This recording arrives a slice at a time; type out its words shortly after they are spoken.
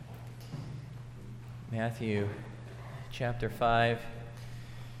Matthew chapter 5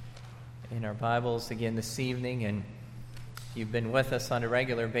 in our Bibles again this evening. And if you've been with us on a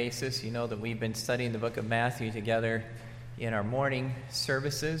regular basis, you know that we've been studying the book of Matthew together in our morning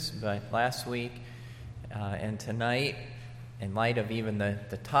services. But last week and tonight, in light of even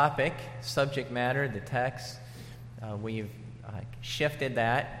the topic, subject matter, the text, we've shifted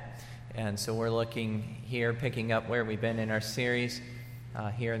that. And so we're looking here, picking up where we've been in our series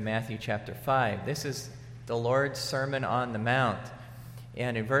here in Matthew chapter 5. This is the Lord's Sermon on the Mount.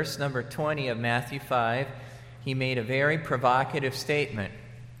 And in verse number 20 of Matthew 5, he made a very provocative statement.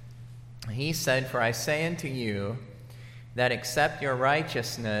 He said, "For I say unto you, that except your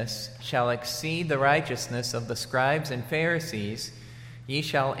righteousness shall exceed the righteousness of the scribes and Pharisees, ye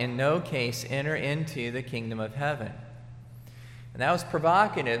shall in no case enter into the kingdom of heaven." And that was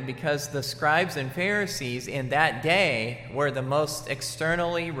provocative because the scribes and Pharisees in that day were the most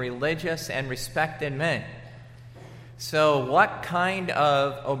externally religious and respected men. So what kind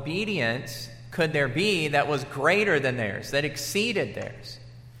of obedience could there be that was greater than theirs, that exceeded theirs?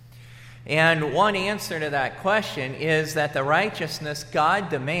 And one answer to that question is that the righteousness God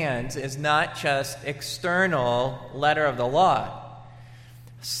demands is not just external letter of the law.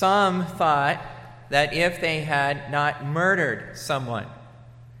 Some thought that if they had not murdered someone,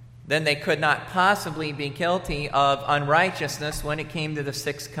 then they could not possibly be guilty of unrighteousness when it came to the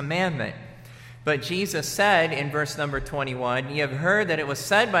sixth commandment. But Jesus said in verse number 21, "Ye have heard that it was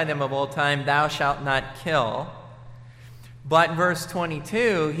said by them of old time, Thou shalt not kill." But in verse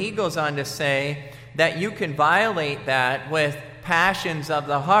 22, he goes on to say that you can violate that with passions of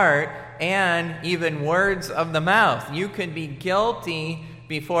the heart and even words of the mouth. You can be guilty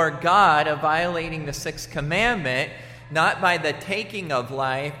before God of violating the sixth commandment, not by the taking of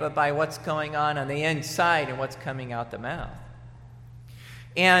life, but by what's going on the inside and what's coming out the mouth.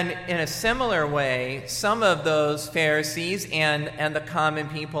 And in a similar way, some of those Pharisees and the common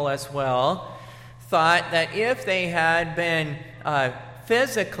people as well thought that if they had been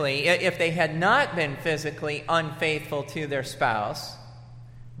if they had not been physically unfaithful to their spouse,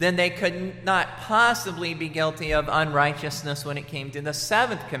 then they could not possibly be guilty of unrighteousness when it came to the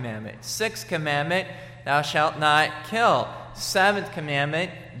seventh commandment. Sixth commandment, thou shalt not kill. Seventh commandment,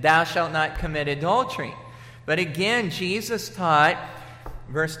 thou shalt not commit adultery. But again, Jesus taught,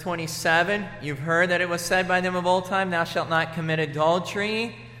 verse 27, you've heard that it was said by them of old time, thou shalt not commit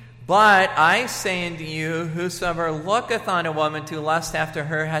adultery. But I say unto you, whosoever looketh on a woman to lust after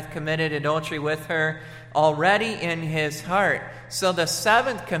her hath committed adultery with her already in his heart. So the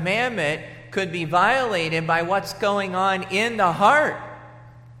seventh commandment could be violated by what's going on in the heart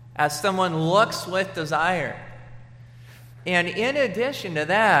as someone looks with desire. And in addition to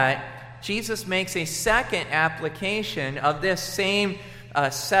that, Jesus makes a second application of this same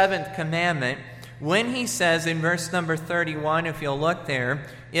seventh commandment when he says in verse number 31, if you'll look there,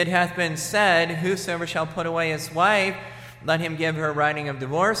 it hath been said, whosoever shall put away his wife, let him give her writing of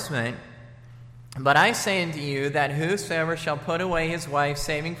divorcement. But I say unto you that whosoever shall put away his wife,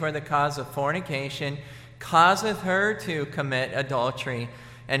 saving for the cause of fornication, causeth her to commit adultery.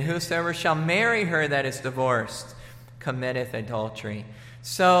 And whosoever shall marry her that is divorced, committeth adultery.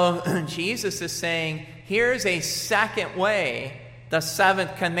 So Jesus is saying, here's a second way the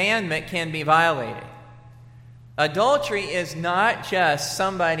seventh commandment can be violated. Adultery is not just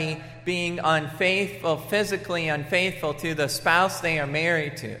somebody being unfaithful, physically unfaithful to the spouse they are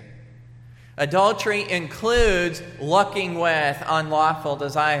married to. Adultery includes looking with unlawful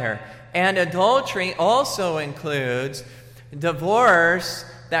desire. And adultery also includes divorce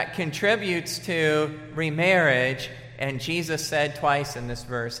that contributes to remarriage. And Jesus said twice in this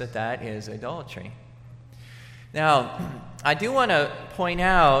verse that that is adultery. Now, I do want to point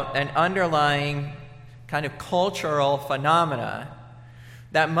out an underlying kind of cultural phenomena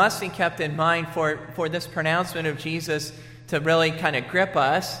that must be kept in mind for this pronouncement of Jesus to really kind of grip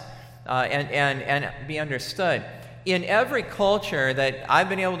us and be understood. In every culture that I've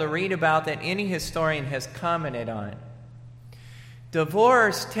been able to read about that any historian has commented on,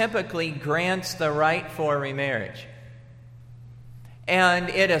 divorce typically grants the right for remarriage. And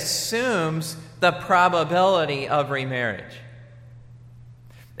it assumes the probability of remarriage.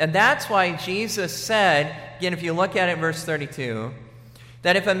 And that's why Jesus said, again, if you look at it in verse 32,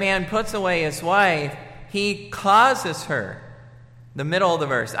 that if a man puts away his wife, he causes her. The middle of the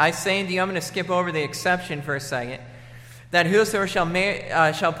verse. I say unto you, I'm going to skip over the exception for a second, that whosoever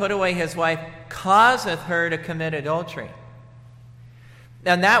shall put away his wife causeth her to commit adultery.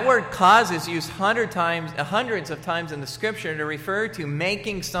 And that word cause is used hundreds of times in the Scripture to refer to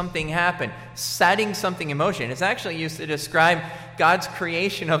making something happen, setting something in motion. It's actually used to describe God's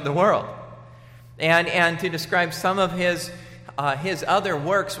creation of the world. and to describe some of his other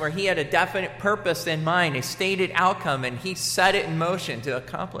works where he had a definite purpose in mind, a stated outcome, and he set it in motion to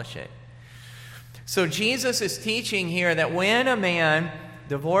accomplish it. So Jesus is teaching here that when a man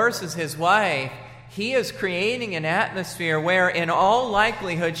divorces his wife, he is creating an atmosphere where in all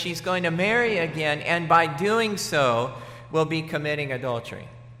likelihood she's going to marry again, and by doing so will be committing adultery.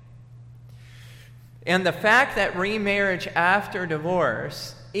 And the fact that remarriage after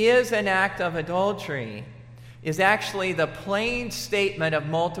divorce is an act of adultery is actually the plain statement of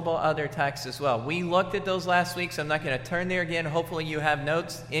multiple other texts as well. We looked at those last week, so I'm not going to turn there again. Hopefully you have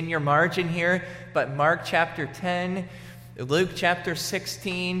notes in your margin here. But Mark chapter 10, Luke chapter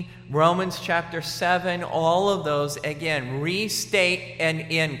 16, Romans chapter 7, all of those, again, restate and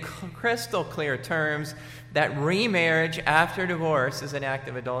in crystal clear terms that remarriage after divorce is an act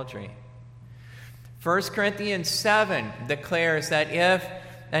of adultery. 1 Corinthians 7 declares that if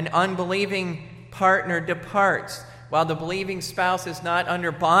an unbelieving partner departs while the believing spouse is not under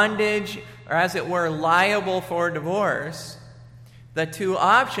bondage or, as it were, liable for divorce, the two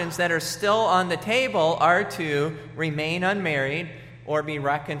options that are still on the table are to remain unmarried or be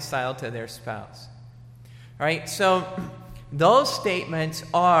reconciled to their spouse. All right, so those statements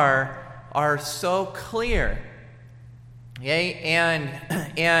are so clear, okay,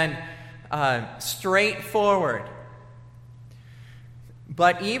 and straightforward.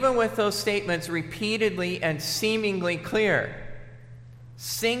 But even with those statements repeatedly and seemingly clear,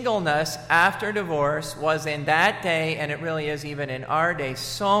 singleness after divorce was in that day, and it really is even in our day,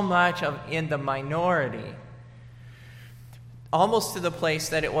 so much in the minority, almost to the place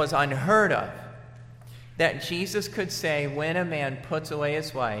that it was unheard of, that Jesus could say when a man puts away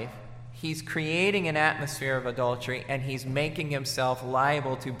his wife, he's creating an atmosphere of adultery, and he's making himself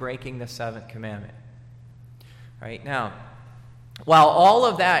liable to breaking the seventh commandment. Right now, while all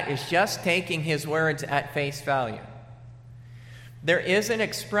of that is just taking his words at face value, there is an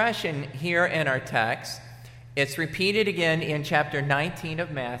expression here in our text. It's repeated again in chapter 19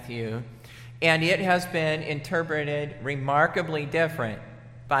 of Matthew, and it has been interpreted remarkably different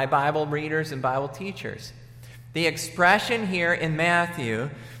by Bible readers and Bible teachers. The expression here in Matthew,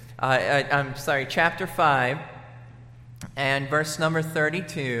 chapter 5, and verse number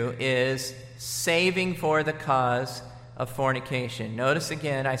 32 is saving for the cause of fornication. Notice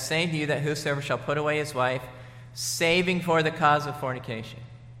again, I say to you that whosoever shall put away his wife, saving for the cause of fornication.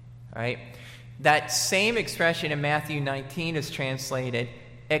 All right? That same expression in Matthew 19 is translated,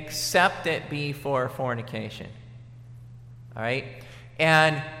 except it be for fornication. All right?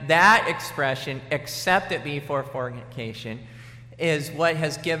 And that expression, except it be for fornication, is what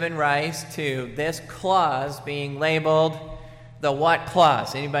has given rise to this clause being labeled the what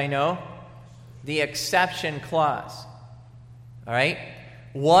clause? Anybody know? The exception clause. All right?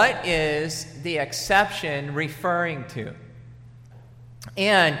 What is the exception referring to?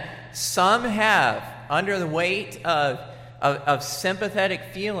 And some have, under the weight of sympathetic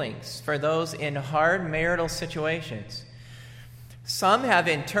feelings for those in hard marital situations, some have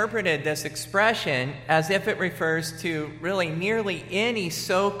interpreted this expression as if it refers to really nearly any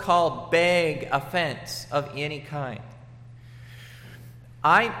so-called big offense of any kind.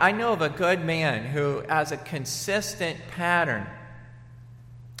 I know of a good man who, as a consistent pattern,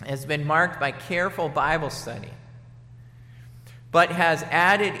 has been marked by careful Bible study, but has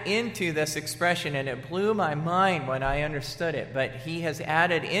added into this expression, and it blew my mind when I understood it, but he has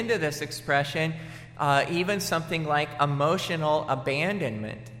added into this expression even something like emotional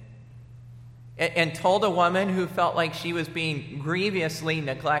abandonment, and told a woman who felt like she was being grievously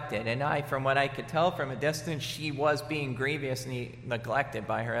neglected, and from what I could tell from a distance, she was being grievously neglected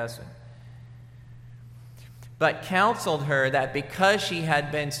by her husband, but counseled her that because she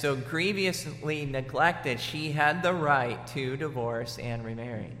had been so grievously neglected, she had the right to divorce and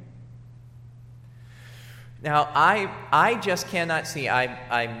remarry. Now, I just cannot see.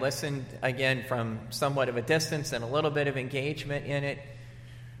 I listened, again, from somewhat of a distance and a little bit of engagement in it.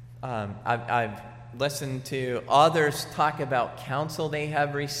 I've listened to others talk about counsel they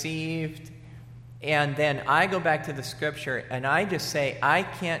have received. And then I go back to the Scripture, and I just say, I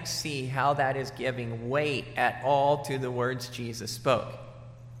can't see how that is giving weight at all to the words Jesus spoke. All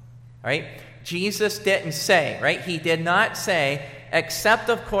right? Jesus didn't say, right? He did not say, except,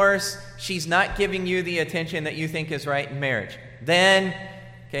 of course, she's not giving you the attention that you think is right in marriage. Then,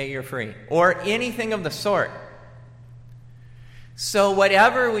 okay, you're free. Or anything of the sort. So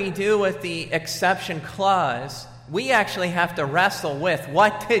whatever we do with the exception clause, we actually have to wrestle with,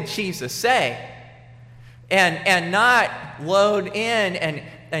 what did Jesus say? And not load in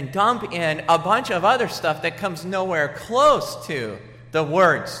and dump in a bunch of other stuff that comes nowhere close to the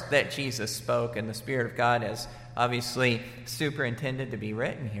words that Jesus spoke, and the Spirit of God has obviously superintended to be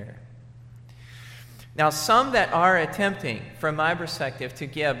written here. Now, some that are attempting, from my perspective, to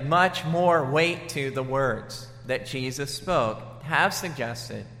give much more weight to the words that Jesus spoke have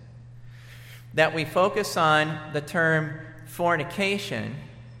suggested that we focus on the term fornication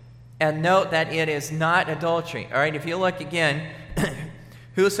and note that it is not adultery. All right, if you look again,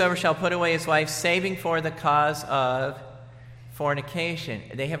 whosoever shall put away his wife, saving for the cause of fornication.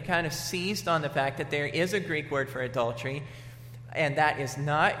 They have kind of seized on the fact that there is a Greek word for adultery, and that is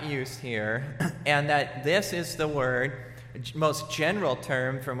not used here, and that this is the word, most general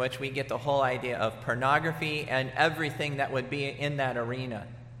term from which we get the whole idea of pornography and everything that would be in that arena.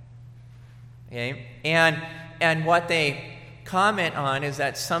 Okay? And what they comment on is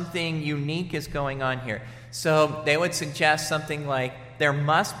that something unique is going on here. So they would suggest something like there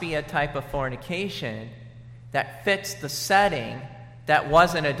must be a type of fornication that fits the setting that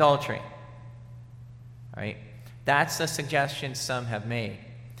wasn't adultery. Right? That's the suggestion some have made.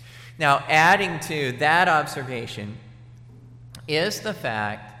 Now, adding to that observation is the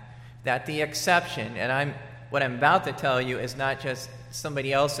fact that the exception, and what I'm about to tell you is not just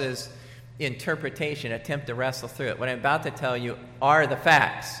somebody else's interpretation, attempt to wrestle through it. What I'm about to tell you are the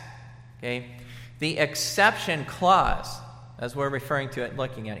facts. Okay? The exception clause, as we're referring to it,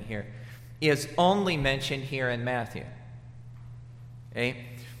 looking at it here, is only mentioned here in Matthew. Okay?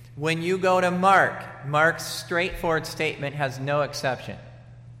 When you go to Mark's straightforward statement has no exception.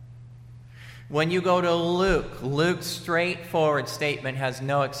 When you go to Luke's straightforward statement has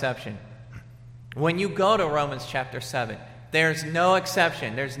no exception. When you go to Romans chapter 7, there's no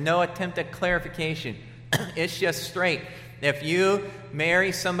exception. There's no attempt at clarification. It's just straight. If you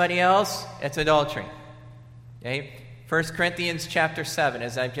marry somebody else, it's adultery. Okay? 1 Corinthians chapter 7,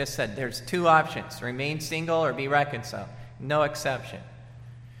 as I've just said, there's two options: remain single or be reconciled. No exception.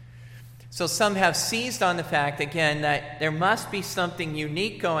 So some have seized on the fact, again, that there must be something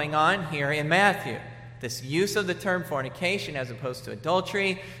unique going on here in Matthew. This use of the term fornication as opposed to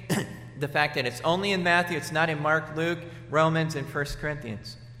adultery, the fact that it's only in Matthew, it's not in Mark, Luke, Romans, and 1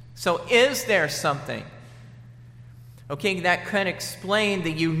 Corinthians. So is there something, okay, that can explain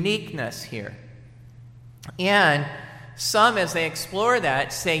the uniqueness here? And some, as they explore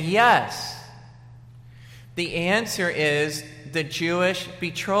that, say yes. The answer is the Jewish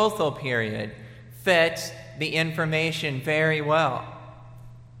betrothal period fits the information very well.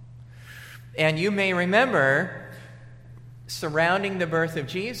 And you may remember, surrounding the birth of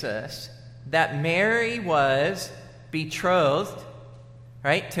Jesus, that Mary was betrothed,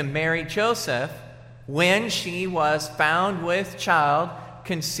 right, to marry Joseph when she was found with child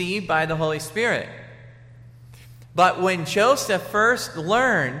conceived by the Holy Spirit. But when Joseph first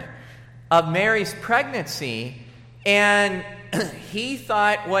learned of Mary's pregnancy, and he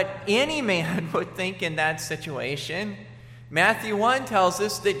thought what any man would think in that situation, Matthew 1 tells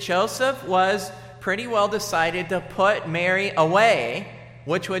us that Joseph was pretty well decided to put Mary away,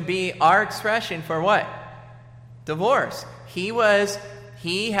 which would be our expression for what? Divorce.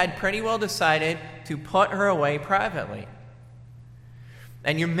 He had pretty well decided to put her away privately.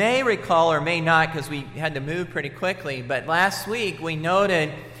 And you may recall, or may not, because we had to move pretty quickly, but last week we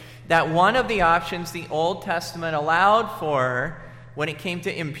noted that one of the options the Old Testament allowed for when it came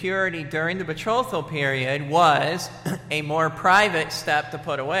to impurity during the betrothal period was a more private step to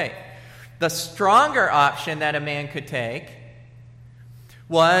put away. The stronger option that a man could take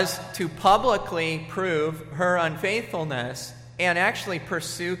was to publicly prove her unfaithfulness and actually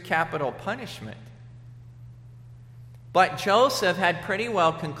pursue capital punishment. But Joseph had pretty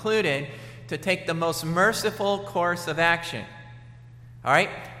well concluded to take the most merciful course of action. All right?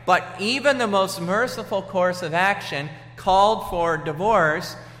 But even the most merciful course of action called for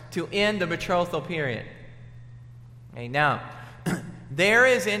divorce to end the betrothal period. Okay, now, there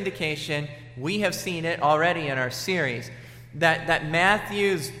is indication, we have seen it already in our series, that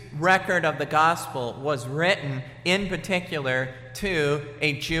Matthew's record of the gospel was written in particular to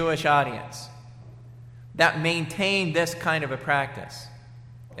a Jewish audience that maintained this kind of a practice.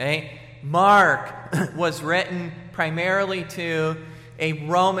 Okay? Mark was written primarily to a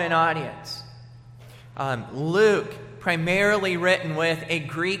Roman audience. Luke, primarily written with a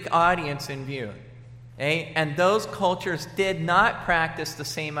Greek audience in view. Okay? And those cultures did not practice the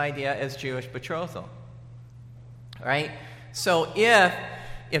same idea as Jewish betrothal. Right? So if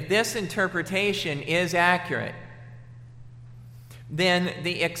this interpretation is accurate, then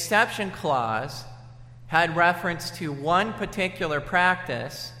the exception clause had reference to one particular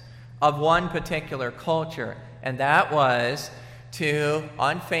practice of one particular culture, and that was to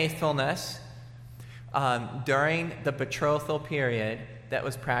unfaithfulness during the betrothal period that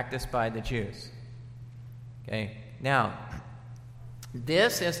was practiced by the Jews. Okay, now,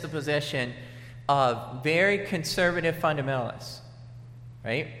 this is the position of very conservative fundamentalists,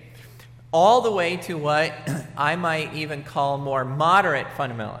 right? All the way to what I might even call more moderate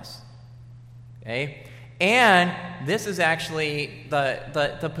fundamentalists. Okay? And this is actually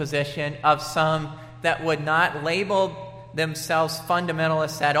the position of some that would not label themselves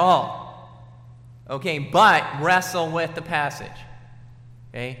fundamentalists at all. Okay, but wrestle with the passage.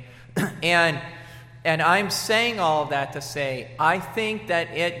 Okay? And I'm saying all of that to say, I think that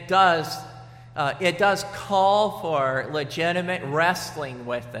it does call for legitimate wrestling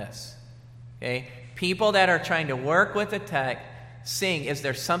with this. Okay? People that are trying to work with the text, seeing, is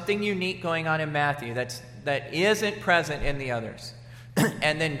there something unique going on in Matthew that isn't present in the others?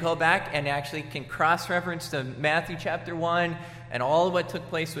 And then go back and actually can cross-reference to Matthew chapter 1 and all of what took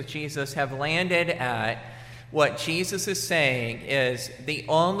place with Jesus, have landed at what Jesus is saying is the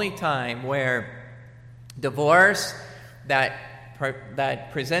only time where divorce that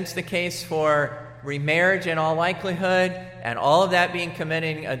presents the case for remarriage in all likelihood, and all of that being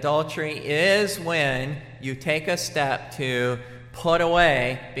committing adultery, is when you take a step to put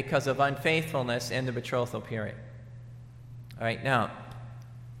away because of unfaithfulness in the betrothal period. All right, now,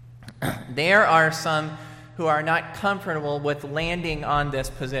 there are some who are not comfortable with landing on this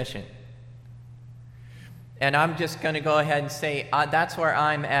position. And I'm just going to go ahead and say that's where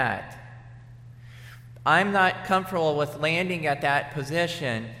I'm at. I'm not comfortable with landing at that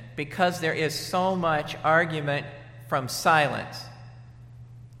position because there is so much argument from silence.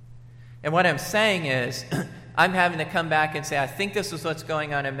 And what I'm saying is, I'm having to come back and say, I think this is what's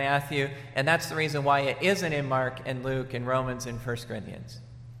going on in Matthew, and that's the reason why it isn't in Mark and Luke and Romans and 1 Corinthians.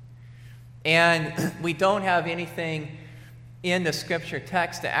 And we don't have anything in the scripture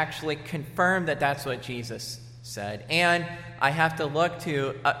text to actually confirm that that's what Jesus said. And I have to look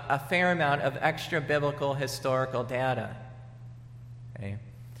to a fair amount of extra biblical historical data. Okay?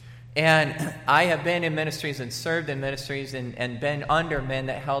 And I have been in ministries and served in ministries and been under men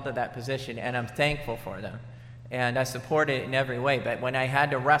that held to that position, and I'm thankful for them. And I support it in every way. But when I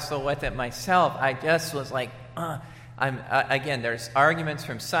had to wrestle with it myself, I just was like, again, there's arguments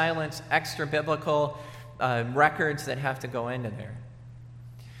from silence, extra biblical records that have to go into there.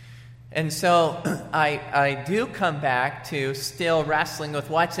 And so I do come back to still wrestling with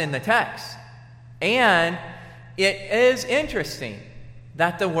what's in the text. And it is interesting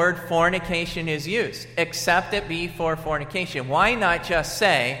that the word fornication is used, except it be for fornication. Why not just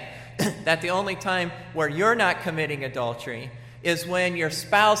say that the only time where you're not committing adultery is when your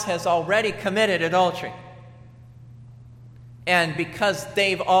spouse has already committed adultery? And because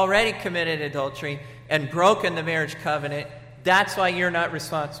they've already committed adultery and broken the marriage covenant, that's why you're not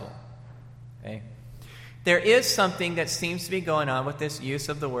responsible. Okay? There is something that seems to be going on with this use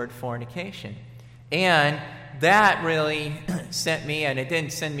of the word fornication. And that really sent me, and it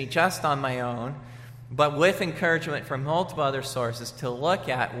didn't send me just on my own, but with encouragement from multiple other sources, to look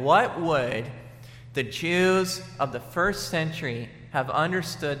at what would the Jews of the first century have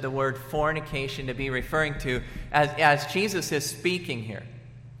understood the word fornication to be referring to as Jesus is speaking here.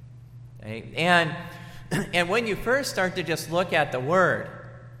 Okay? And when you first start to just look at the word,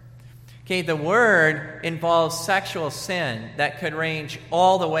 okay, the word involves sexual sin that could range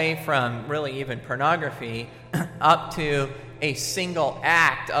all the way from really even pornography up to a single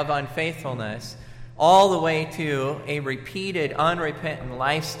act of unfaithfulness, all the way to a repeated, unrepentant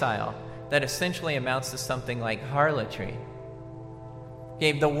lifestyle that essentially amounts to something like harlotry.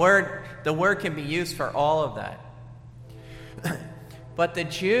 Okay, the word can be used for all of that. But the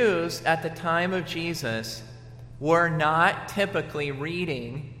Jews at the time of Jesus were not typically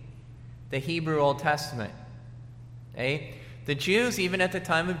reading the Hebrew Old Testament. Okay? The Jews, even at the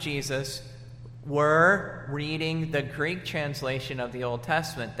time of Jesus, were reading the Greek translation of the Old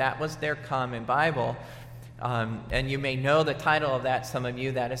Testament. That was their common Bible. And you may know the title of that, some of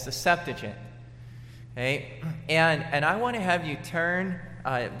you, that is the Septuagint. Okay? And I want to have you turn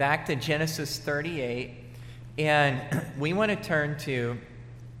back to Genesis 38, and we want to turn to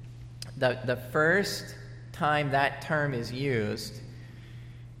the first time that term is used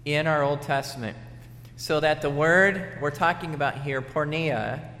in our Old Testament, so that the word we're talking about here,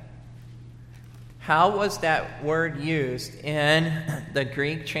 porneia, how was that word used in the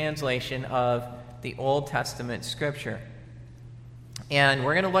Greek translation of the Old Testament Scripture? And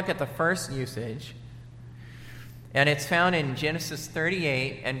we're going to look at the first usage, and it's found in Genesis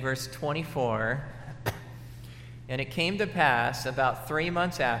 38 and verse 24. And it came to pass about 3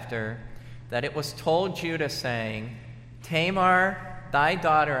 months after that it was told Judah, saying, Tamar, thy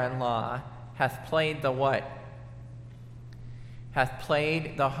daughter-in-law, hath played the what? Hath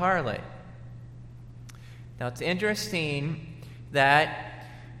played the harlot. Now it's interesting that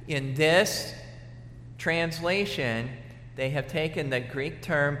in this translation, they have taken the Greek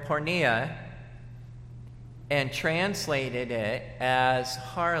term porneia and translated it as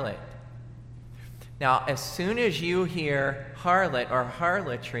harlot. Now, as soon as you hear harlot or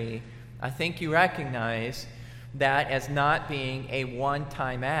harlotry, I think you recognize that as not being a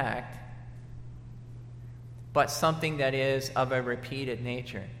one-time act, but something that is of a repeated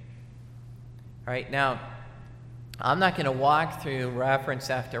nature. All right, now, I'm not going to walk through reference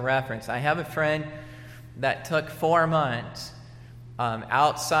after reference. I have a friend that took 4 months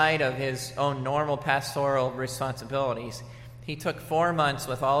outside of his own normal pastoral responsibilities. He took 4 months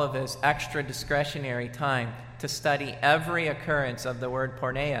with all of his extra discretionary time to study every occurrence of the word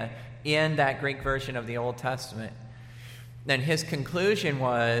porneia in that Greek version of the Old Testament. Then his conclusion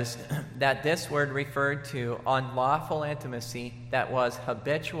was that this word referred to unlawful intimacy that was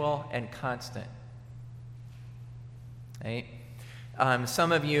habitual and constant. Right?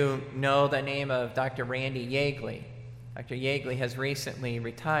 Some of you know the name of Dr. Randy Yeagley. Dr. Yeagley has recently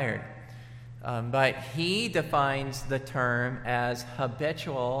retired. But he defines the term as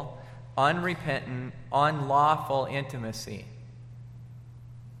habitual, unrepentant, unlawful intimacy.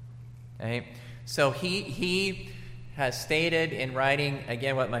 Okay? So he has stated in writing,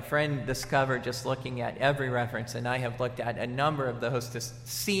 again, what my friend discovered just looking at every reference, and I have looked at a number of those to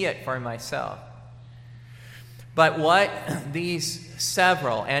see it for myself. But what these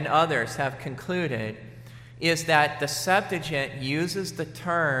several and others have concluded is that the Septuagint uses the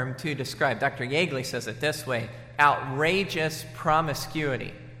term to describe, Dr. Yeagley says it this way, outrageous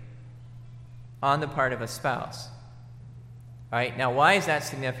promiscuity on the part of a spouse. All right, now why is that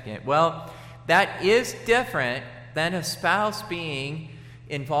significant? Well, that is different than a spouse being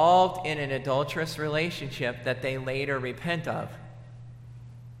involved in an adulterous relationship that they later repent of.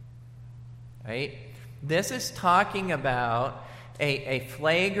 Right? This is talking about a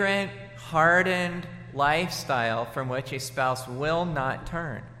flagrant, hardened lifestyle from which a spouse will not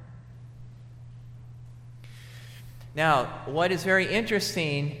turn. Now, what is very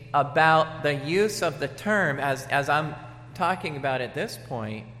interesting about the use of the term, as I'm talking about at this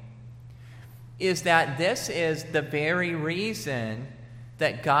point, is that this is the very reason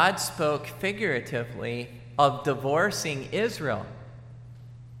that God spoke figuratively of divorcing Israel.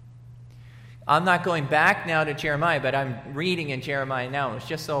 I'm not going back now to Jeremiah, but I'm reading in Jeremiah now. It was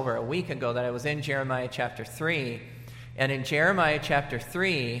just over a week ago that I was in Jeremiah chapter 3. And in Jeremiah chapter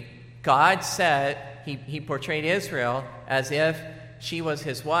 3, God said, he portrayed Israel as if she was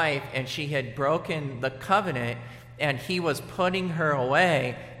his wife and she had broken the covenant and he was putting her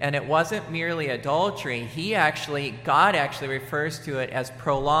away. And it wasn't merely adultery. God actually refers to it as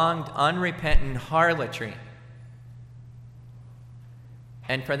prolonged, unrepentant harlotry.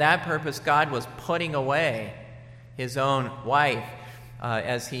 And for that purpose, God was putting away his own wife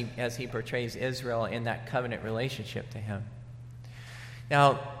as he portrays Israel in that covenant relationship to him.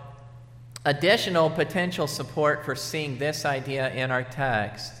 Now, additional potential support for seeing this idea in our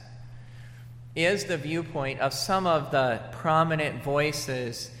text is the viewpoint of some of the prominent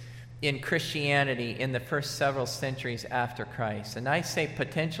voices in Christianity in the first several centuries after Christ. And I say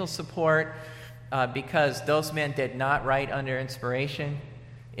potential support because those men did not write under inspiration.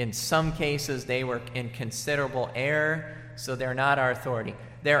 In some cases, they were in considerable error, so they're not our authority.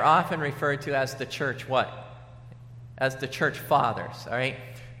 They're often referred to as the church what? As the church fathers, all right?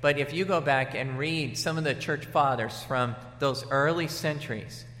 But if you go back and read some of the church fathers from those early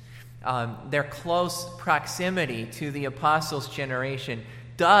centuries, their close proximity to the apostles' generation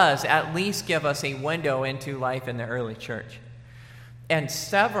does at least give us a window into life in the early church. And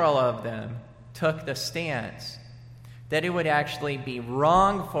several of them took the stance that it would actually be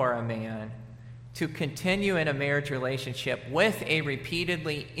wrong for a man to continue in a marriage relationship with a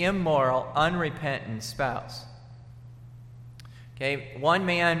repeatedly immoral, unrepentant spouse. Okay, one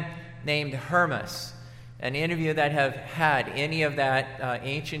man named Hermas, an interview that have had any of that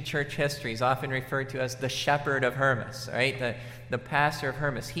ancient church history is often referred to as the shepherd of Hermas, right? The pastor of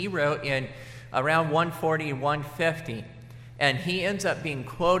Hermas. He wrote in around 140, 150, and he ends up being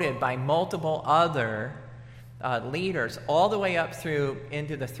quoted by multiple other leaders all the way up through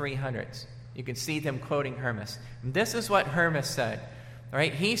into the 300s. You can see them quoting Hermas. This is what Hermas said.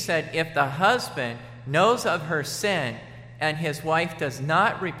 Right? He said, if the husband knows of her sin and his wife does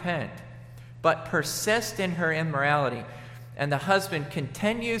not repent, but persists in her immorality, and the husband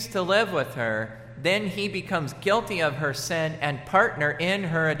continues to live with her, then he becomes guilty of her sin and partner in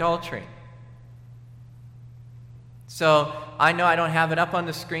her adultery. So I know I don't have it up on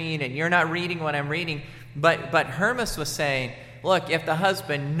the screen and you're not reading what I'm reading, but Hermas was saying, look, if the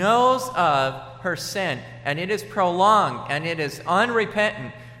husband knows of her sin and it is prolonged and it is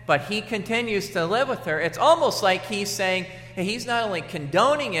unrepentant, but he continues to live with her, it's almost like he's saying, hey, he's not only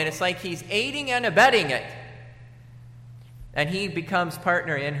condoning it, it's like he's aiding and abetting it. And he becomes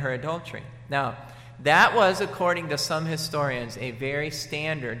partner in her adultery. Now, that was, according to some historians, a very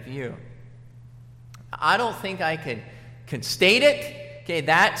standard view. I don't think I can state it,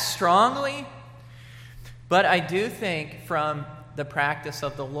 that strongly, but I do think from the practice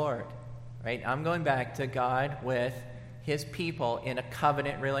of the Lord, right? I'm going back to God with his people in a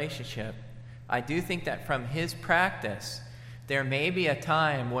covenant relationship. I do think that from his practice, there may be a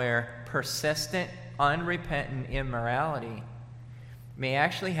time where persistent, unrepentant immorality may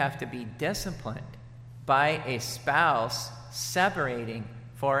actually have to be disciplined by a spouse separating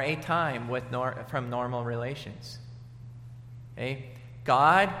for a time from normal relations. Okay?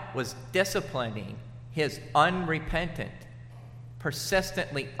 God was disciplining his unrepentant,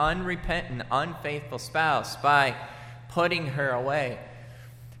 persistently unrepentant, unfaithful spouse by putting her away.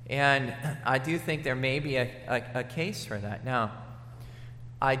 And I do think there may be a case for that. Now,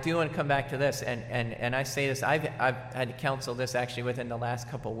 I do want to come back to this, and I say this, I've had to counsel this actually within the last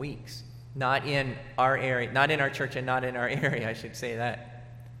couple weeks. Not in our area, not in our church and not in our area, I should say that.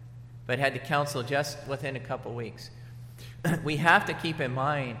 But had to counsel just within a couple weeks. We have to keep in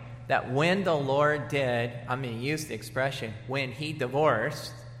mind that when the Lord did, I'm going to use the expression, when he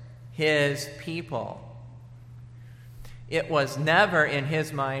divorced his people, it was never in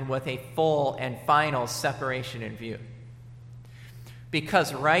his mind with a full and final separation in view.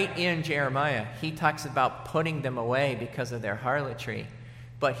 Because right in Jeremiah, he talks about putting them away because of their harlotry.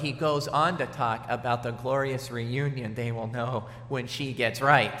 But he goes on to talk about the glorious reunion they will know when she gets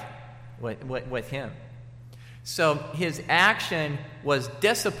right with him. So his action was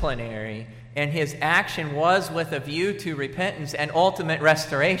disciplinary, and his action was with a view to repentance and ultimate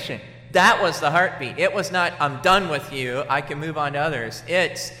restoration. That was the heartbeat. It was not, I'm done with you, I can move on to others.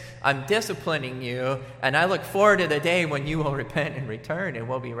 It's, I'm disciplining you, and I look forward to the day when you will repent and return and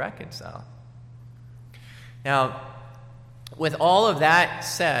we'll be reconciled. Now, with all of that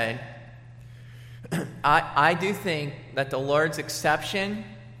said, I do think that the Lord's exception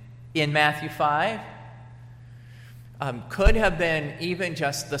in Matthew 5 could have been even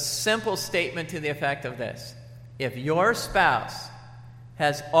just the simple statement to the effect of this. If your spouse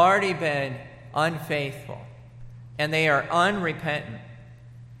has already been unfaithful and they are unrepentant,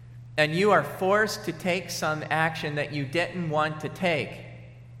 and you are forced to take some action that you didn't want to take,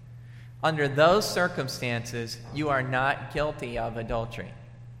 under those circumstances, you are not guilty of adultery.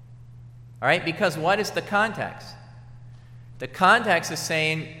 All right? Because what is the context? The context is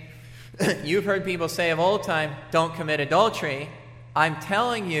saying, you've heard people say of old time, don't commit adultery. I'm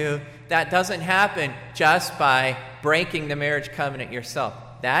telling you that doesn't happen just by breaking the marriage covenant yourself.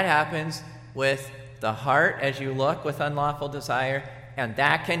 That happens with the heart as you look with unlawful desire, and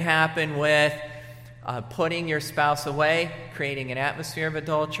that can happen with putting your spouse away, creating an atmosphere of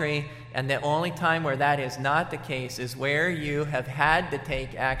adultery, and the only time where that is not the case is where you have had to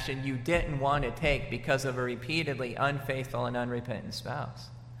take action you didn't want to take because of a repeatedly unfaithful and unrepentant spouse.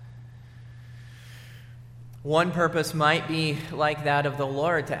 One purpose might be like that of the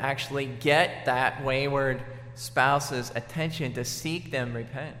Lord, to actually get that wayward spouse's attention, to seek them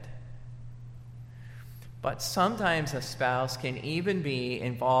repent. But sometimes a spouse can even be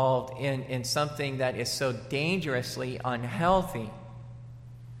involved in something that is so dangerously unhealthy.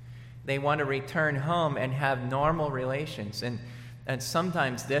 They want to return home and have normal relations. And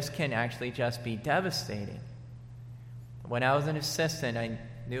sometimes this can actually just be devastating. When I was an assistant, I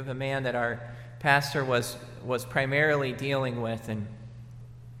knew of a man that our pastor was primarily dealing with, and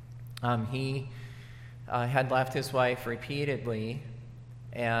he had left his wife repeatedly,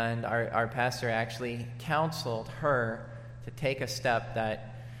 and our pastor actually counseled her to take a step that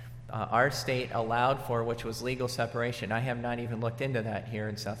our state allowed for, which was legal separation. I have not even looked into that here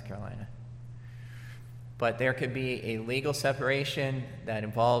in South Carolina. But there could be a legal separation that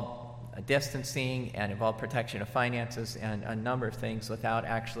involved distancing and involved protection of finances and a number of things without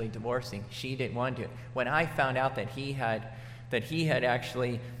actually divorcing. She didn't want to. When I found out that he had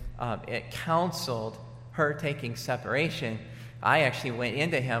actually counseled her taking separation, I actually went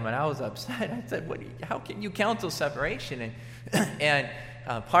into him and I was upset. I said, how can you counsel separation? And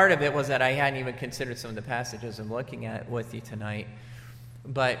part of it was that I hadn't even considered some of the passages I'm looking at with you tonight.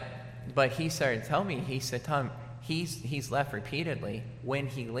 But he started telling me, he said, Tom, he's left repeatedly. When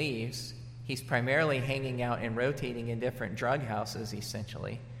he leaves, he's primarily hanging out and rotating in different drug houses,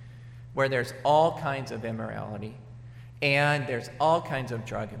 essentially, where there's all kinds of immorality. And there's all kinds of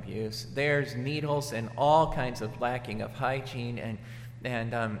drug abuse. There's needles and all kinds of lacking of hygiene.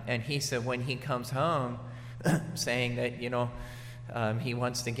 And he said when he comes home, saying that, he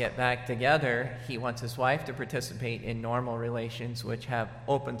wants to get back together, he wants his wife to participate in normal relations, which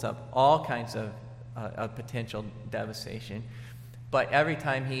opens up all kinds of potential devastation. But every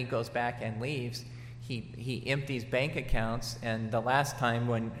time he goes back and leaves, he empties bank accounts. And the last time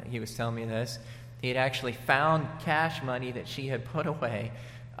when he was telling me this, he had actually found cash money that she had put away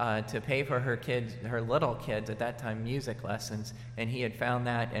to pay for her little kids at that time, music lessons, and he had found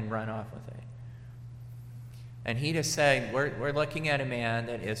that and run off with it. And he just said, we're looking at a man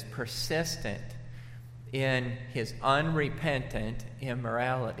that is persistent in his unrepentant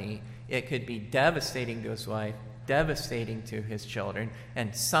immorality. It could be devastating to his wife, devastating to his children,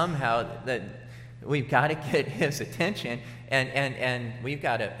 and somehow that we've got to get his attention, and we've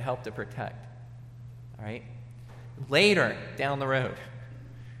got to help to protect. All right? Later down the road,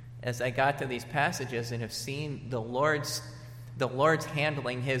 as I got to these passages and have seen the Lord's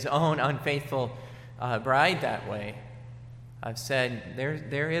handling his own unfaithful bride that way, I've said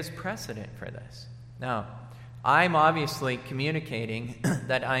there is precedent for this. Now, I'm obviously communicating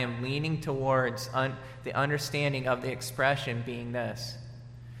that I am leaning towards the understanding of the expression being this: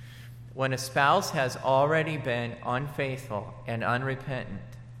 when a spouse has already been unfaithful and unrepentant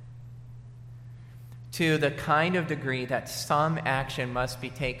to the kind of degree that some action must be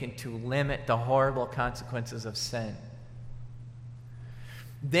taken to limit the horrible consequences of sin,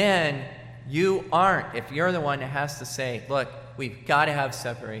 then you aren't, if you're the one that has to say, look, we've got to have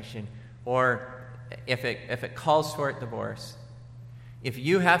separation, or if it calls for it, divorce, if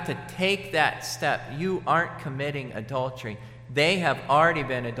you have to take that step, you aren't committing adultery. They have already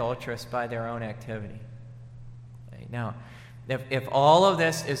been adulterous by their own activity. Okay, now, if all of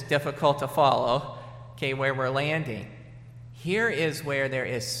this is difficult to follow, okay, where we're landing, here is where there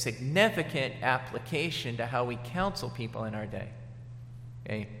is significant application to how we counsel people in our day.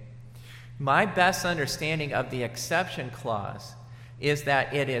 Okay? My best understanding of the exception clause is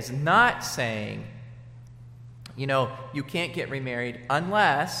that it is not saying, you can't get remarried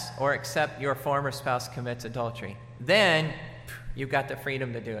unless or except your former spouse commits adultery. Then you've got the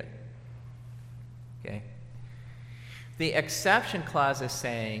freedom to do it. Okay? The exception clause is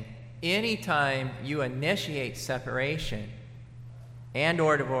saying anytime you initiate separation and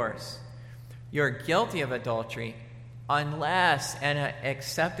or divorce, you're guilty of adultery unless and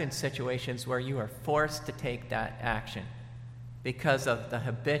except in situations where you are forced to take that action because of the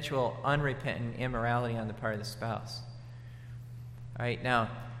habitual unrepentant immorality on the part of the spouse. All right, now,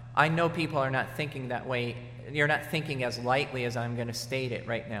 I know people are not thinking that way. You're not thinking as lightly as I'm going to state it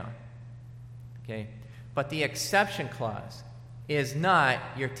right now. Okay? But the exception clause is not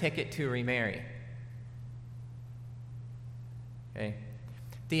your ticket to remarry. Okay?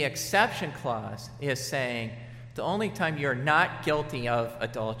 The exception clause is saying the only time you're not guilty of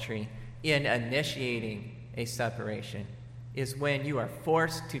adultery in initiating a separation is when you are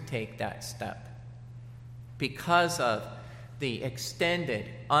forced to take that step because of the extended,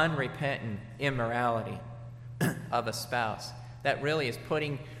 unrepentant immorality of a spouse that really is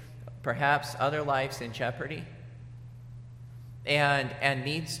putting perhaps other lives in jeopardy and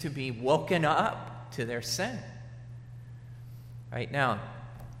needs to be woken up to their sin. Right now,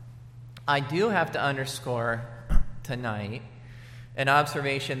 I do have to underscore tonight an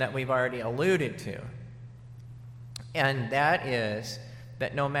observation that we've already alluded to, and that is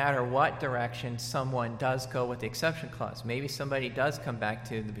that no matter what direction someone does go with the exception clause, maybe somebody does come back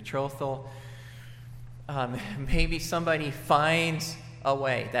to the betrothal, maybe somebody finds a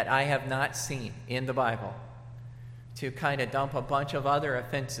way that I have not seen in the Bible to kind of dump a bunch of other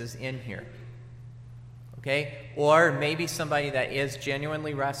offenses in here. Okay? Or maybe somebody that is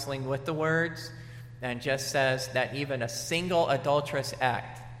genuinely wrestling with the words and just says that even a single adulterous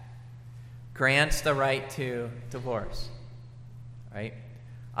act grants the right to divorce. Right?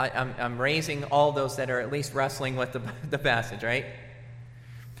 I'm raising all those that are at least wrestling with the passage, right?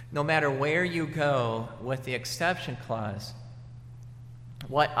 No matter where you go with the exception clause,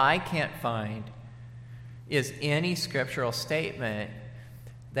 what I can't find is any scriptural statement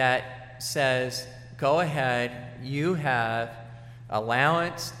that says, go ahead, you have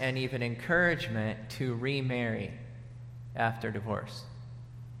allowance and even encouragement to remarry after divorce.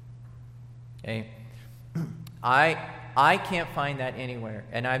 Okay? I can't find that anywhere.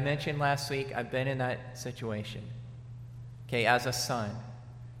 And I mentioned last week, I've been in that situation. Okay, as a son,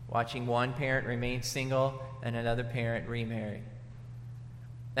 watching one parent remain single and another parent remarry.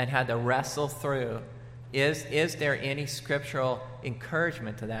 And had to wrestle through, is there any scriptural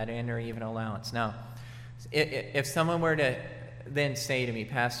encouragement to that and or even allowance? Now, If someone were to then say to me,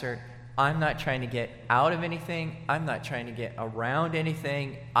 Pastor, I'm not trying to get out of anything. I'm not trying to get around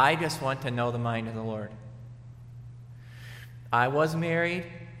anything. I just want to know the mind of the Lord. I was married.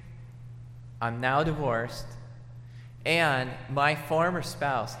 I'm now divorced. And my former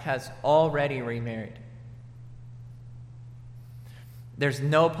spouse has already remarried. There's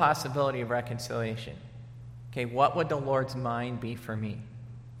no possibility of reconciliation. Okay, what would the Lord's mind be for me?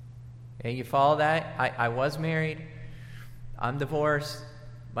 Okay, you follow that? I was married. I'm divorced.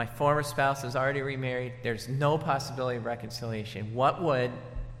 My former spouse is already remarried. There's no possibility of reconciliation. What would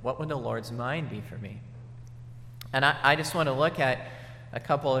the Lord's mind be for me? And I just want to look at a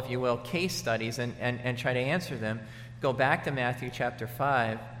couple, if you will, case studies and try to answer them. Go back to Matthew chapter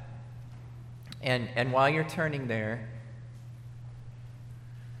 5. And while you're turning there,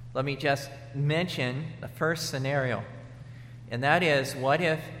 let me just mention the first scenario. And that is, what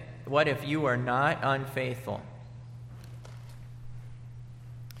if you are not unfaithful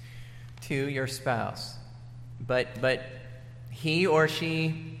to your spouse, but he or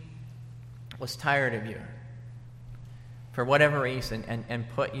she was tired of you for whatever reason and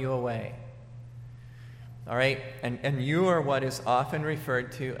put you away? All right? And you are what is often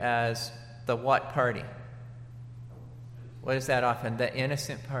referred to as the what party? What is that often? The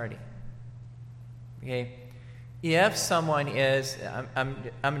innocent party. Okay? If someone is, I'm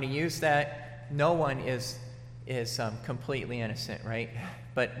going to use that, no one is completely innocent, right?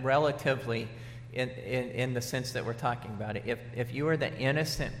 But relatively, in the sense that we're talking about it, if you are the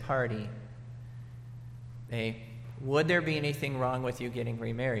innocent party, would there be anything wrong with you getting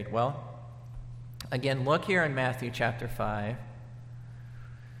remarried? Well, again, look here in Matthew chapter 5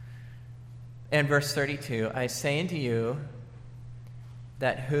 and verse 32. I say unto you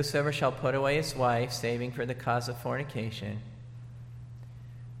that whosoever shall put away his wife, saving for the cause of fornication,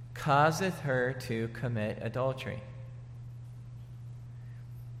 causeth her to commit adultery.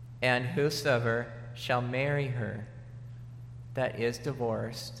 And whosoever shall marry her that is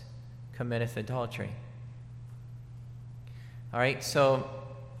divorced committeth adultery. All right, so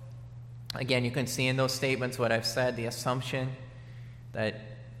again, you can see in those statements what I've said, the assumption that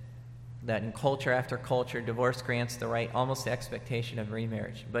in culture after culture, divorce grants the right, almost the expectation of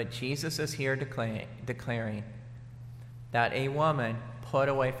remarriage. But Jesus is here declaring that a woman put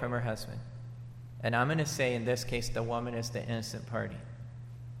away from her husband. And I'm going to say in this case, the woman is the innocent party.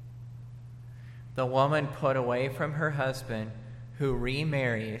 The woman put away from her husband who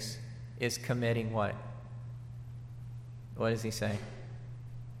remarries is committing what? What does he say?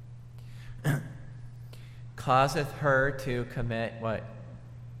 Causeth her to commit what?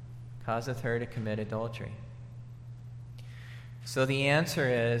 Causeth her to commit adultery. So the answer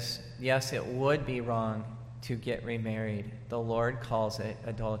is, yes, it would be wrong to get remarried. The Lord calls it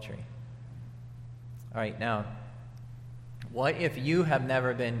adultery. All right, now, what if you have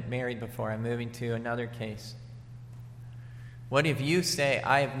never been married before? I'm moving to another case. What if you say,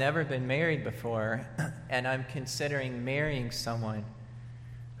 I have never been married before, and I'm considering marrying someone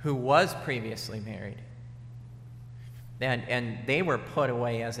who was previously married, and they were put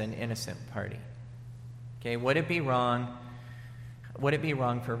away as an innocent party? Okay, would it be wrong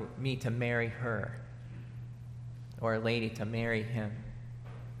for me to marry her, or a lady to marry him?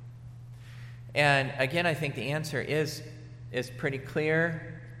 And again, I think the answer is pretty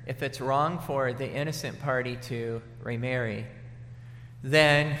clear. If it's wrong for the innocent party to remarry,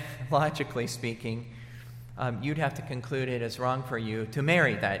 then, logically speaking, you'd have to conclude it as wrong for you to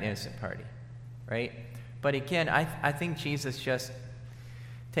marry that innocent party, right? But again, I think Jesus just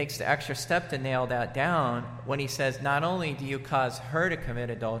takes the extra step to nail that down when he says, not only do you cause her to commit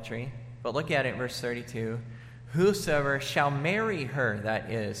adultery, but look at it in verse 32, whosoever shall marry her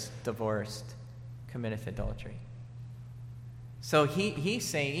that is divorced committeth adultery. So he's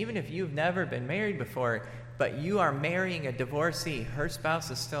saying, even if you've never been married before, but you are marrying a divorcee, her spouse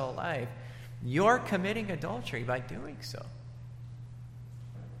is still alive, you're committing adultery by doing so.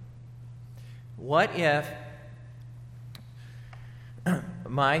 What if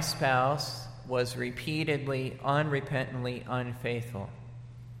my spouse was repeatedly, unrepentantly unfaithful,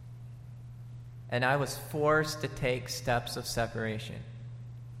 and I was forced to take steps of separation?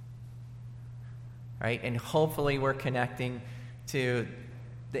 Right? And hopefully we're connecting to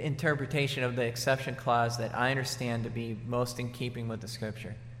the interpretation of the exception clause that I understand to be most in keeping with the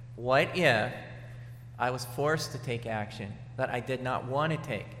Scripture. What if I was forced to take action that I did not want to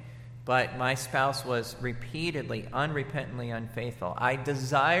take, but my spouse was repeatedly, unrepentantly unfaithful? I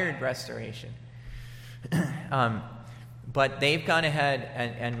desired restoration, but they've gone ahead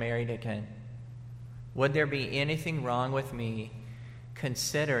and married again. Would there be anything wrong with me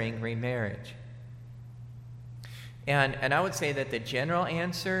considering remarriage? And I would say that the general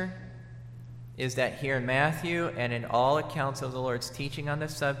answer is that here in Matthew and in all accounts of the Lord's teaching on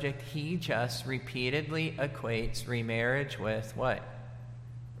this subject, he just repeatedly equates remarriage with what?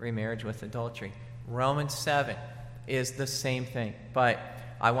 Remarriage with adultery. Romans 7 is the same thing. But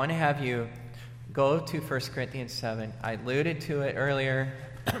I want to have you go to 1 Corinthians 7. I alluded to it earlier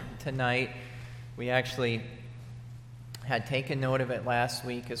tonight. We actually had taken note of it last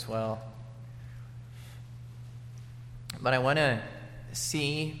week as well. But I want to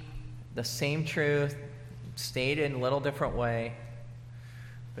see the same truth stated in a little different way.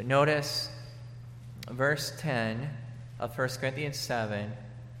 But notice verse 10 of 1 Corinthians 7.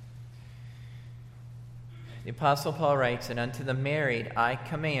 The Apostle Paul writes, "And unto the married I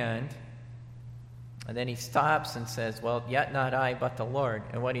command," and then he stops and says, "Well, yet not I, but the Lord."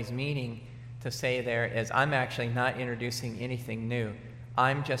 And what he's meaning to say there is, I'm actually not introducing anything new.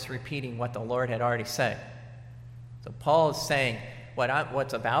 I'm just repeating what the Lord had already said. So Paul is saying,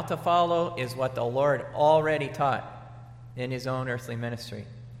 what's about to follow is what the Lord already taught in his own earthly ministry.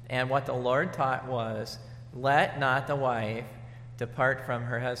 And what the Lord taught was, let not the wife depart from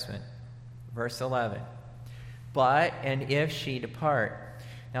her husband. Verse 11. But, and if she depart.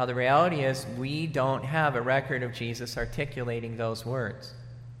 Now the reality is we don't have a record of Jesus articulating those words.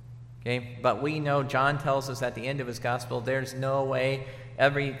 Okay? But we know John tells us at the end of his gospel there's no way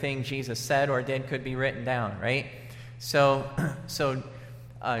everything Jesus said or did could be written down, right? So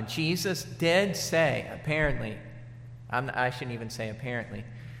Jesus did say, apparently, I shouldn't even say apparently,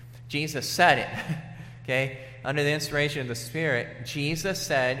 Jesus said it, okay? Under the inspiration of the Spirit, Jesus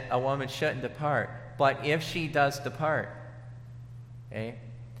said a woman shouldn't depart. But if she does depart, okay?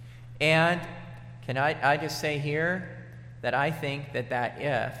 And can I just say here that I think that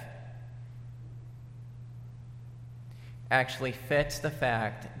if actually fits the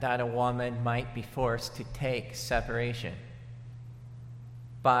fact that a woman might be forced to take separation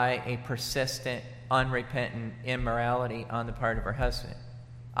by a persistent, unrepentant immorality on the part of her husband.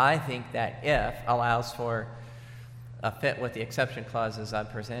 I think that if allows for a fit with the exception clauses I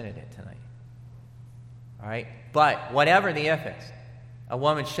presented it tonight. All right? But whatever the if is, a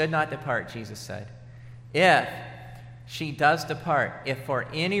woman should not depart, Jesus said. If she does depart, if for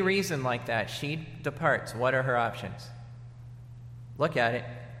any reason like that she departs, what are her options? Look at it.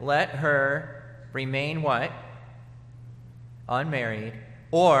 Let her remain what? Unmarried,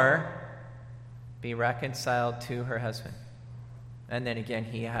 or be reconciled to her husband. And then again,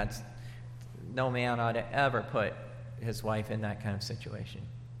 he adds, no man ought to ever put his wife in that kind of situation.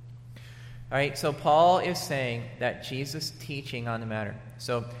 All right, so Paul is saying that Jesus' teaching on the matter.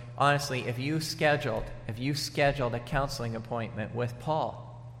 So honestly, if you scheduled a counseling appointment with Paul,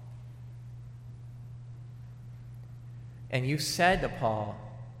 and you said to Paul,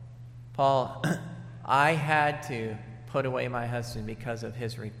 I had to put away my husband because of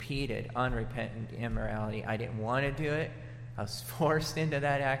his repeated, unrepentant immorality. I didn't want to do it. I was forced into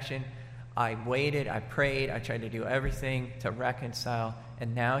that action. I waited, I prayed, I tried to do everything to reconcile,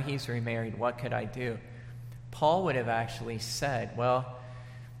 and now he's remarried. What could I do? Paul would have actually said, well,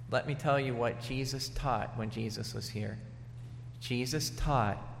 let me tell you what Jesus taught when Jesus was here. Jesus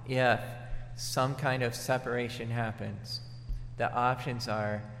taught if some kind of separation happens, the options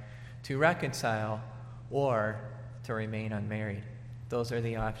are to reconcile or to remain unmarried. Those are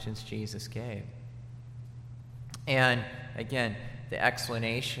the options Jesus gave. And again, the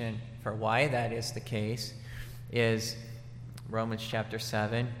explanation for why that is the case is Romans chapter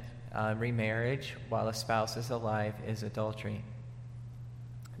 7, remarriage while a spouse is alive is adultery.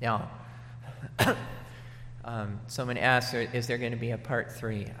 Now, someone asked, is there going to be a part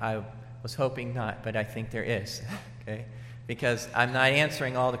 3? I was hoping not, but I think there is, okay? Because I'm not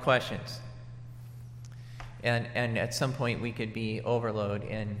answering all the questions. And at some point we could be overload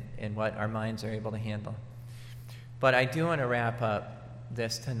in what our minds are able to handle. But I do want to wrap up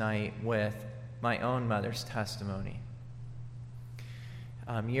this tonight with my own mother's testimony.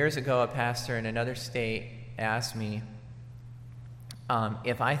 Years ago, a pastor in another state asked me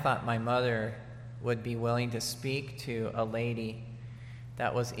if I thought my mother would be willing to speak to a lady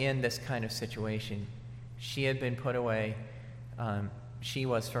that was in this kind of situation. She had been put away. She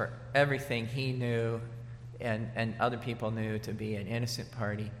was, for everything he knew and other people knew, to be an innocent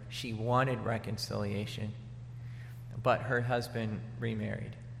party. She wanted reconciliation, but her husband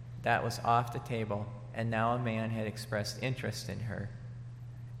remarried. That was off the table, and now a man had expressed interest in her.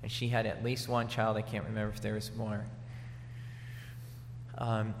 And she had at least one child. I can't remember if there was more.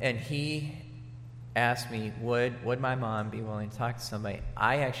 And he asked me, would my mom be willing to talk to somebody?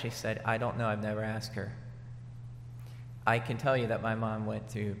 I actually said, I don't know. I've never asked her. I can tell you that my mom went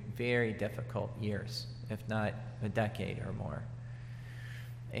through very difficult years if not a decade or more.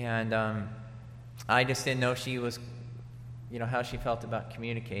 And I just didn't know she was, how she felt about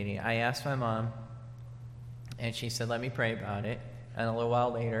communicating. I asked my mom, and she said, let me pray about it. And a little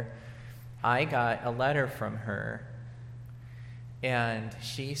while later, I got a letter from her, and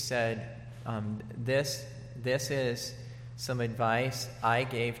she said, this is some advice I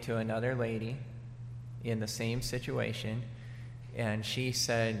gave to another lady in the same situation. And she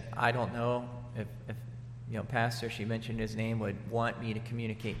said, I don't know if Pastor, she mentioned his name, would want me to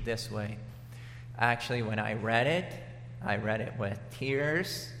communicate this way. Actually, when I read it with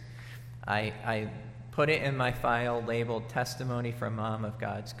tears. I put it in my file labeled Testimony from Mom of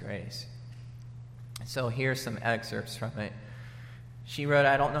God's Grace. So here's some excerpts from it. She wrote,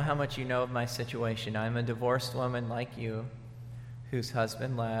 I don't know how much you know of my situation. I'm a divorced woman like you, whose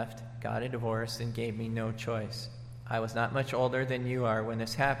husband left, got a divorce, and gave me no choice. I was not much older than you are when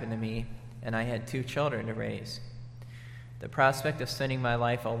this happened to me, and I had 2 children to raise. The prospect of spending my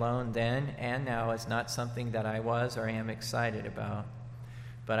life alone then and now is not something that I was or am excited about.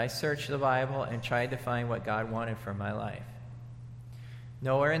 But I searched the Bible and tried to find what God wanted for my life.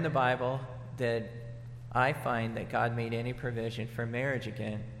 Nowhere in the Bible did I find that God made any provision for marriage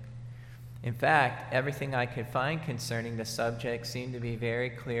again. In fact, everything I could find concerning the subject seemed to be very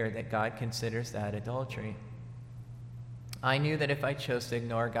clear that God considers that adultery. I knew that if I chose to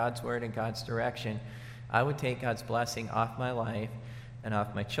ignore God's word and God's direction, I would take God's blessing off my life and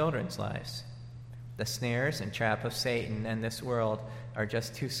off my children's lives. The snares and trap of Satan and this world are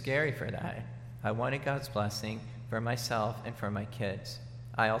just too scary for that. I wanted God's blessing for myself and for my kids.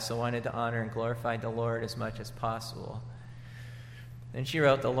 I also wanted to honor and glorify the Lord as much as possible. Then she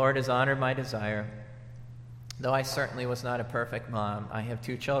wrote, the Lord has honored my desire. Though I certainly was not a perfect mom, I have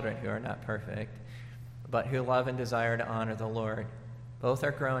 2 children who are not perfect, but who love and desire to honor the Lord. Both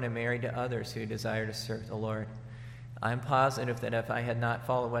are grown and married to others who desire to serve the Lord. I'm positive that if I had not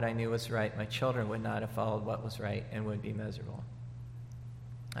followed what I knew was right, my children would not have followed what was right and would be miserable.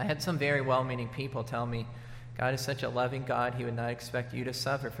 I had some very well-meaning people tell me, God is such a loving God, he would not expect you to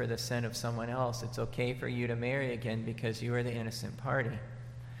suffer for the sin of someone else. It's okay for you to marry again because you are the innocent party.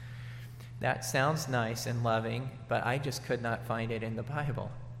 That sounds nice and loving, but I just could not find it in the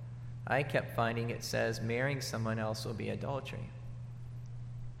Bible. I kept finding it says marrying someone else will be adultery.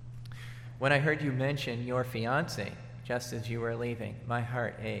 When I heard you mention your fiancé just as you were leaving, my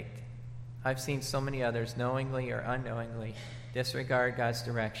heart ached. I've seen so many others knowingly or unknowingly disregard God's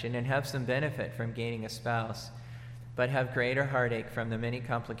direction and have some benefit from gaining a spouse, but have greater heartache from the many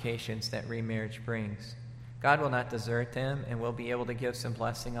complications that remarriage brings. God will not desert them and will be able to give some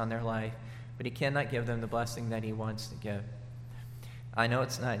blessing on their life, but he cannot give them the blessing that he wants to give. I know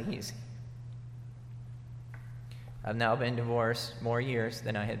it's not easy. I've now been divorced more years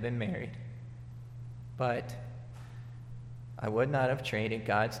than I had been married, but I would not have traded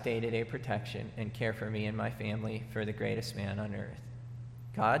God's day-to-day protection and care for me and my family for the greatest man on earth.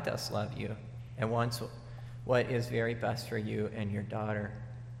 God does love you and wants what is very best for you and your daughter.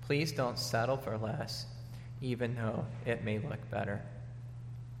 Please don't settle for less, even though it may look better.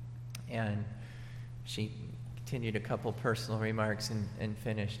 And she continued a couple personal remarks and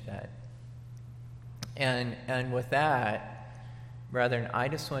finished that. And with that, brethren, I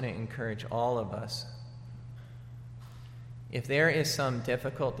just want to encourage all of us. If there is some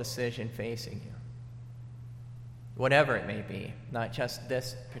difficult decision facing you, whatever it may be, not just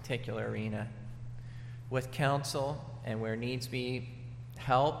this particular arena, with counsel and where needs be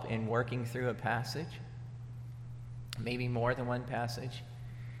help in working through a passage, maybe more than one passage,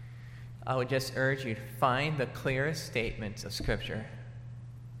 I would just urge you to find the clearest statements of Scripture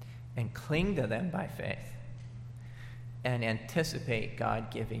and cling to them by faith and anticipate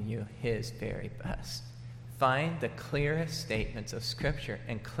God giving you his very best. Find the clearest statements of Scripture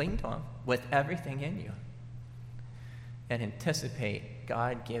and cling to them with everything in you and anticipate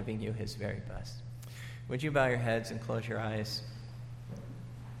God giving you his very best. Would you bow your heads and close your eyes?